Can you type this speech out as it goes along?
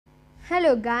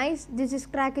Hello guys, this is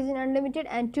Crackers Unlimited,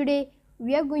 and today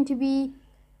we are going to be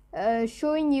I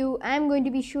am going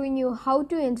to be showing you how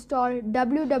to install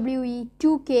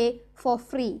WWE2K for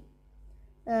free.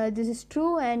 This is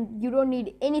true, and you don't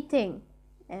need anything.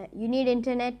 You need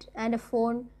internet and a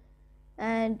phone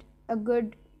and a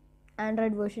good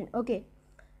Android version. Okay,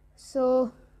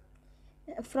 so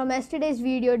from yesterday's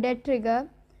video Dead Trigger,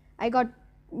 I got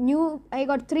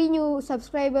three new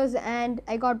subscribers and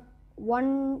I got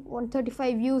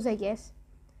 135 views, I guess.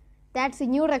 That's a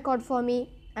new record for me.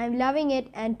 I'm loving it,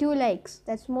 and 2 likes.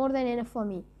 That's more than enough for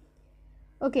me.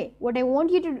 Okay, what I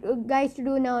want you to guys to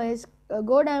do now is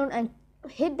go down and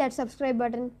hit that subscribe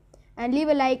button and leave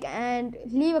a like and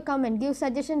leave a comment. Give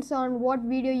suggestions on what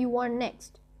video you want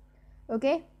next.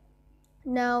 Okay,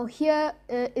 now here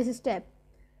is a step.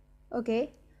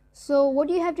 Okay, so what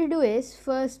you have to do is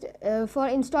first for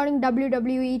installing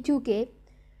WWE2K,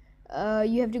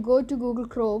 you have to go to Google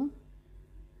Chrome,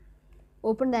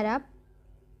 open that up,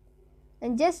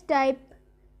 and just type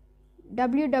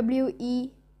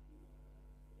WWE2K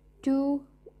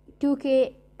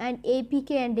and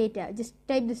APK and data. Just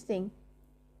type this thing,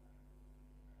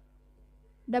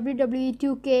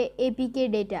 WWE2K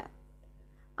APK data.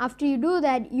 After you do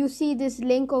that, you see this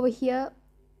link over here,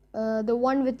 the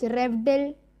one with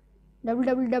Revdel,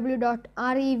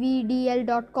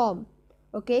 www.revdl.com.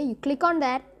 Okay, you click on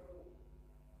that.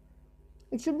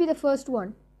 It should be the first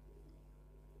one.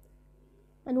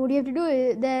 And what you have to do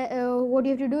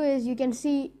is you can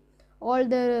see all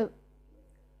the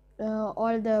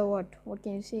what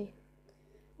can you say,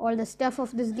 all the stuff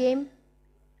of this game.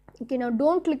 Okay, now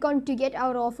don't click on to get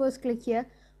our offers. Click here,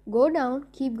 go down,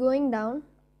 keep going down,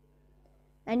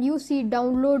 and you see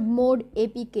download mode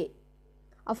APK.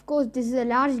 Of course, this is a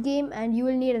large game and you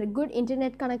will need a good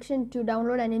internet connection to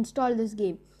download and install this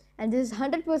game, and this is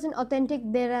 100% authentic.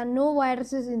 There are no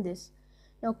viruses in this.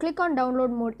 Now click on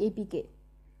download mode APK.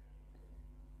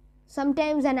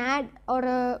 Sometimes an ad or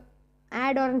a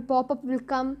pop-up will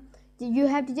come. You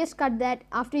have to just cut that.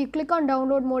 After you click on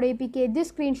download mode APK, this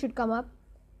screen should come up.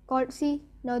 See,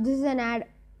 now this is an ad,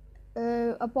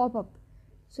 a pop-up.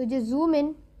 So just zoom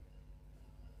in,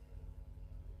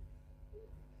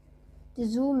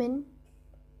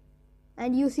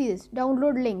 and you see this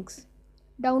download links,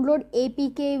 download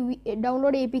APK and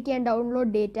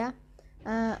download data.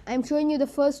 I'm showing you the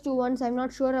first two ones. I'm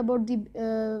not sure about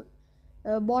the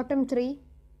bottom three.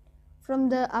 From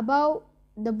the above,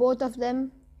 the both of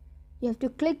them, you have to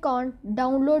click on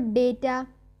download data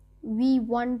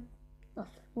v1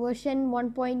 version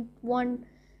 1.1,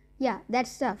 yeah, that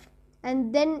stuff,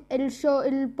 and then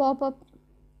it'll pop up.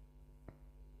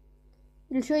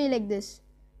 It'll show you like this,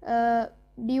 do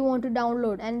you want to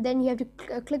download, and then you have to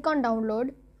click on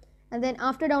download, and then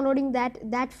after downloading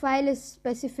that file is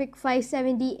specific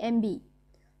 570 MB.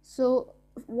 So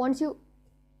once you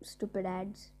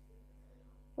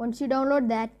download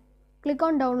that, click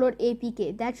on download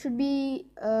APK. That should be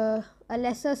a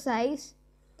lesser size.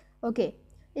 Okay,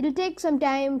 it'll take some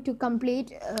time to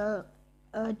complete. To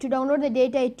download the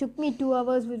data, it took me 2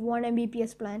 hours with 1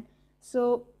 Mbps plan.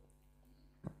 So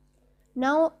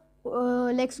now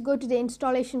let's go to the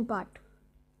installation part.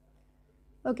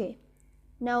 Okay,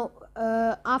 now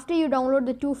after you download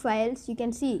the 2 files, you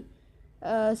can see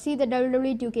the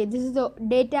WWE2K. This is the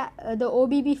data, the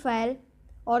OBB file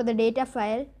or the data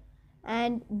file,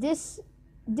 and this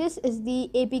is the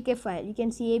APK file. You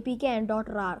can see APK and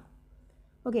 .rar.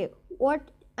 Okay,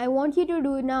 what I want you to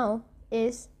do now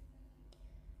is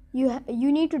you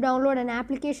need to download an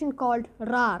application called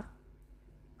RAR.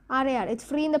 It's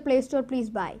free in the Play Store. Please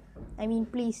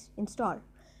please install.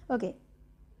 Okay,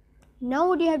 now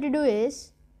what you have to do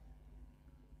is,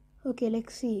 okay,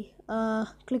 let's see,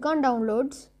 click on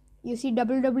downloads. You see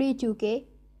WWE2K,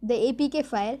 the APK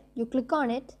file. You click on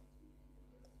it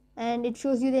and it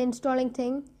shows you the installing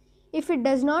thing. If it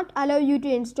does not allow you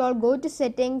to install, go to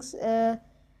settings. A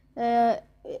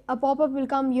pop-up will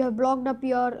come. You have blocked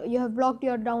your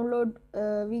download.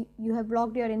 You have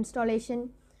blocked your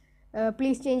installation.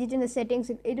 Please change it in the settings.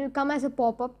 It will come as a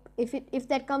pop-up. If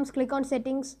that comes, click on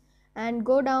settings and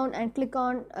go down and click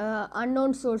on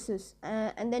unknown sources,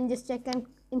 and then just check and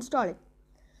install it.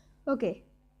 Okay,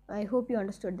 I hope you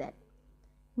understood that.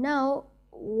 Now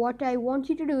what I want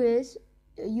you to do is,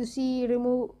 you see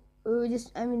remove,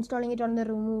 I'm installing it on the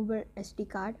removable SD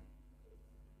card.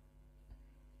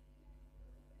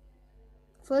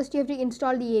 First you have to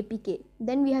install the APK,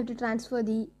 then we have to transfer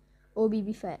the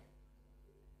OBB file.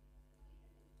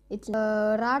 It's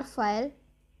a RAR file,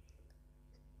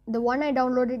 the one I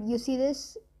downloaded. You see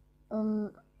this,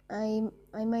 I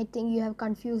might think you have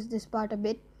confused this part a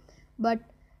bit, but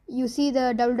you see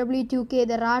the WWE2K,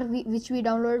 the RAR which we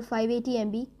downloaded 580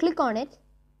 MB. Click on it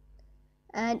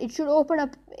and it should open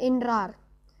up in RAR.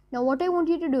 Now what I want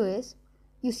you to do is,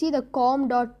 you see the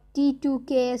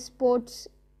com.t2k sports,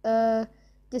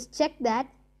 just check that,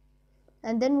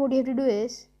 and then what you have to do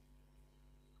is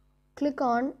click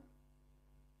on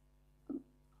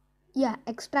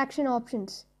extraction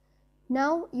options.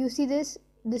 Now you see this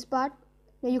part.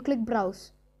 Now you click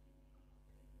browse.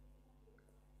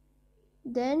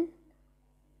 Then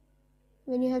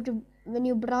when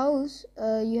you browse,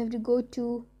 you have to go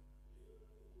to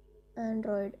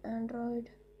Android,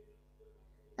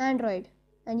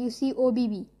 and you see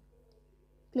OBB.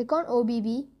 Click on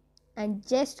OBB and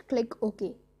just click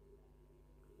OK,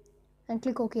 and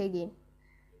click OK again.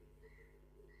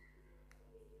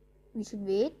 We should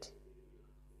wait.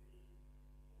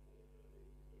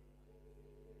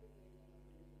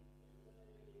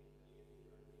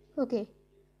 Okay,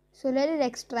 so let it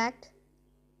extract.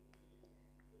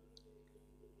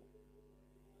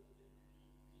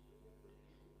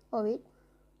 Oh wait,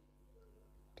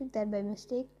 took that by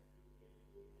mistake.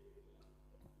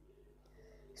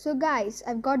 So guys,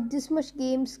 I've got this much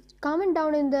games. Comment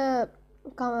down in the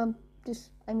comment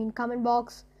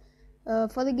box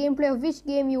for the gameplay of which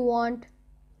game you want,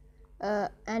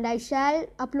 and I shall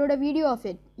upload a video of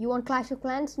it. You want Clash of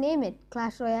Clans? Name it.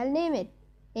 Clash Royale? Name it.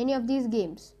 Any of these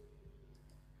games.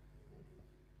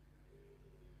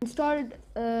 Installed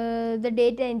the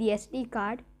data in the SD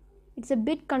card. It's a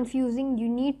bit confusing. You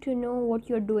need to know what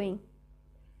you're doing.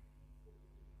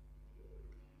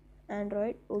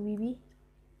 Android OBB.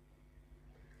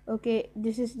 Okay,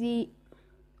 this is the,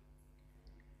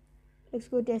 let's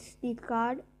go to SD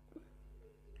card,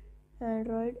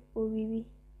 Android OBB.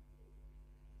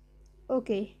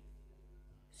 Okay,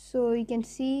 so you can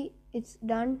see it's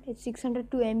done. It's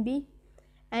 602 MB,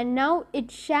 and now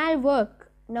it shall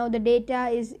work. Now the data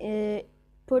is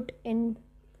put in.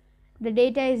 The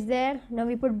data is there. Now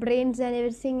we put brains and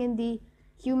everything in the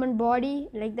human body.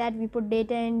 Like that we put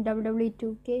data in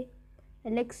WWE2K,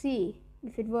 and let's see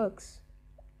if it works.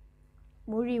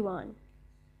 Muriwan,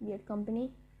 weird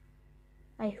company.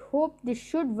 I hope this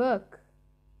should work.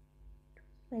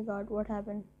 My god, what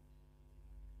happened?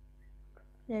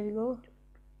 There we go.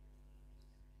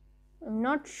 I'm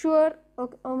not sure.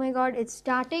 Okay, oh my god, it's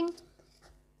starting.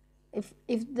 If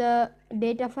the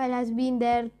data file has been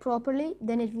there properly,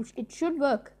 then it should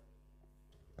work.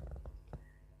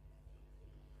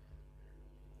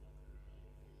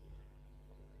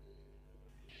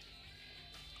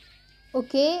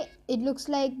 Okay, it looks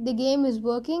like the game is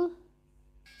working.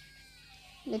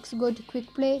 Let's go to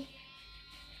quick play.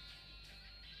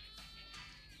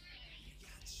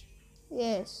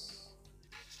 Yes.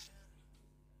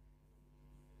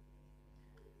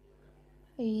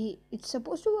 It's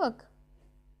supposed to work.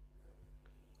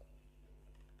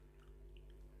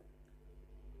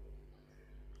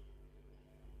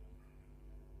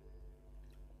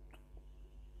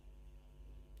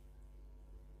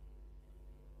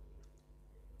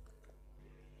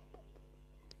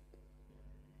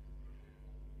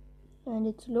 And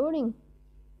it's loading.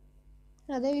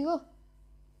 Ah, there we go.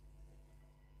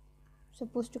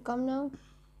 Supposed to come now.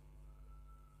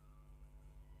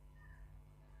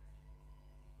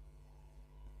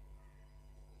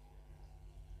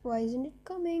 Why isn't it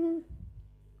coming?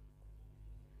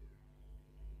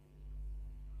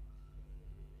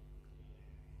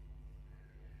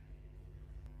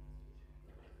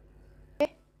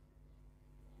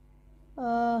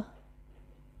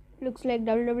 Looks like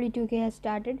WWE2K has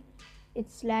started.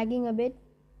 It's lagging a bit.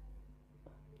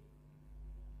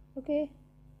 Okay.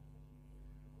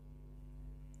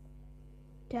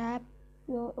 Tap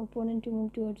your opponent to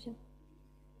move towards him.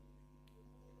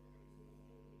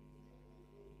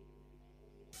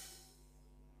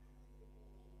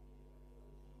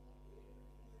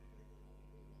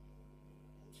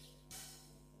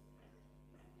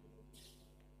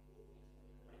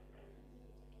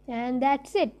 And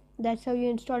that's it. That's how you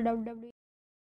install WWE.